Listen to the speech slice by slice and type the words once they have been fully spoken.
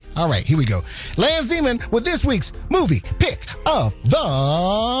All right, here we go. Lance Zeman with this week's movie pick of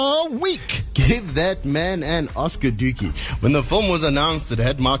the week. Give that man an Oscar, Dookie. When the film was announced, it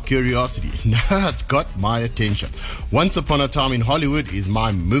had my curiosity. Now it's got my attention. Once Upon a Time in Hollywood is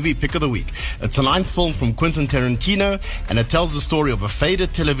my movie pick of the week. It's a ninth film from Quentin Tarantino, and it tells the story of a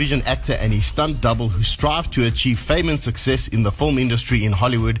faded television actor and his stunt double who strive to achieve fame and success in the film industry in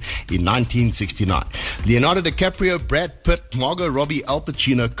Hollywood in 1969. Leonardo DiCaprio, Brad Pitt, Margot Robbie, Al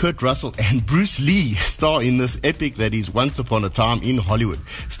Pacino, Kurt Russell, and Bruce Lee star in this epic that is Once Upon a Time in Hollywood.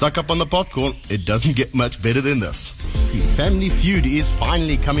 Stuck up on the popcorn, it doesn't get much better than this. Family Feud is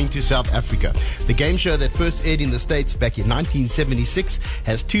finally coming to South Africa. The game show that first aired in the States back in 1976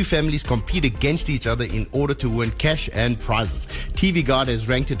 has two families compete against each other in order to win cash and prizes. TV Guide has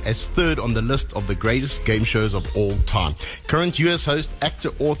ranked it as third on the list of the greatest game shows of all time. Current US host,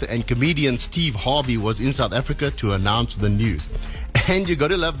 actor, author, and comedian Steve Harvey was in South Africa to announce the news. And you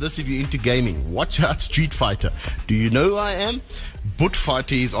gotta love this if you're into gaming. Watch out, Street Fighter. Do you know who I am? Boot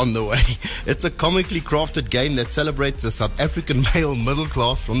Fighter is on the way. It's a comically crafted game that celebrates the South African male middle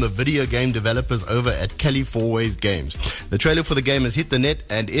class from the video game developers over at Kelly Fourways Games. The trailer for the game has hit the net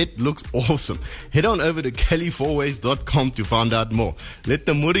and it looks awesome. Head on over to kellyfourways.com to find out more. Let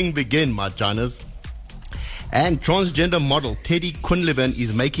the mudding begin, my chinas. And transgender model Teddy Quinlivan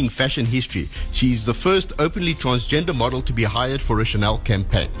is making fashion history. She's the first openly transgender model to be hired for a Chanel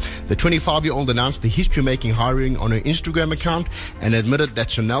campaign. The 25-year-old announced the history-making hiring on her Instagram account and admitted that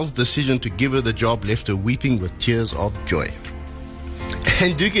Chanel's decision to give her the job left her weeping with tears of joy.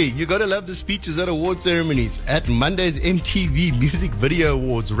 And Dookie, you gotta love the speeches at award ceremonies. At Monday's MTV Music Video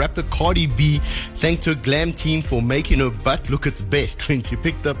Awards, rapper Cardi B thanked her glam team for making her butt look its best when she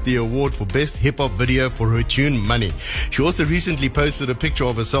picked up the award for Best Hip Hop Video for her tune Money. She also recently posted a picture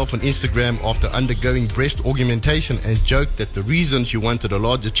of herself on Instagram after undergoing breast augmentation and joked that the reason she wanted a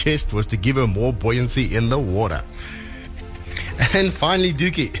larger chest was to give her more buoyancy in the water. And finally,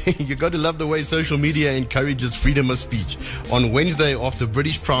 Dookie, you got to love the way social media encourages freedom of speech. On Wednesday, after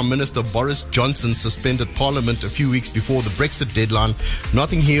British Prime Minister Boris Johnson suspended Parliament a few weeks before the Brexit deadline,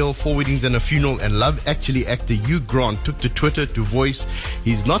 Notting Hill, Four Weddings and a Funeral, and Love Actually actor Hugh Grant took to Twitter to voice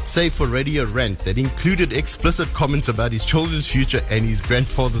his not safe for radio rant that included explicit comments about his children's future and his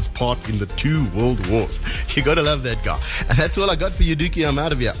grandfather's part in the 2 world wars. You got to love that guy. And that's all I got for you, Dookie. I'm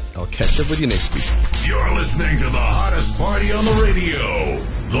out of here. I'll catch up with you next week. You're listening to the hottest party on the radio,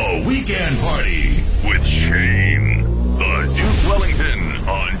 The Weekend Party with Shane, the Duke Wellington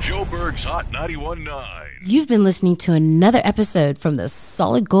on Joburg's Hot 91.9. You've been listening to another episode from the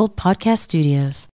Solid Gold Podcast Studios.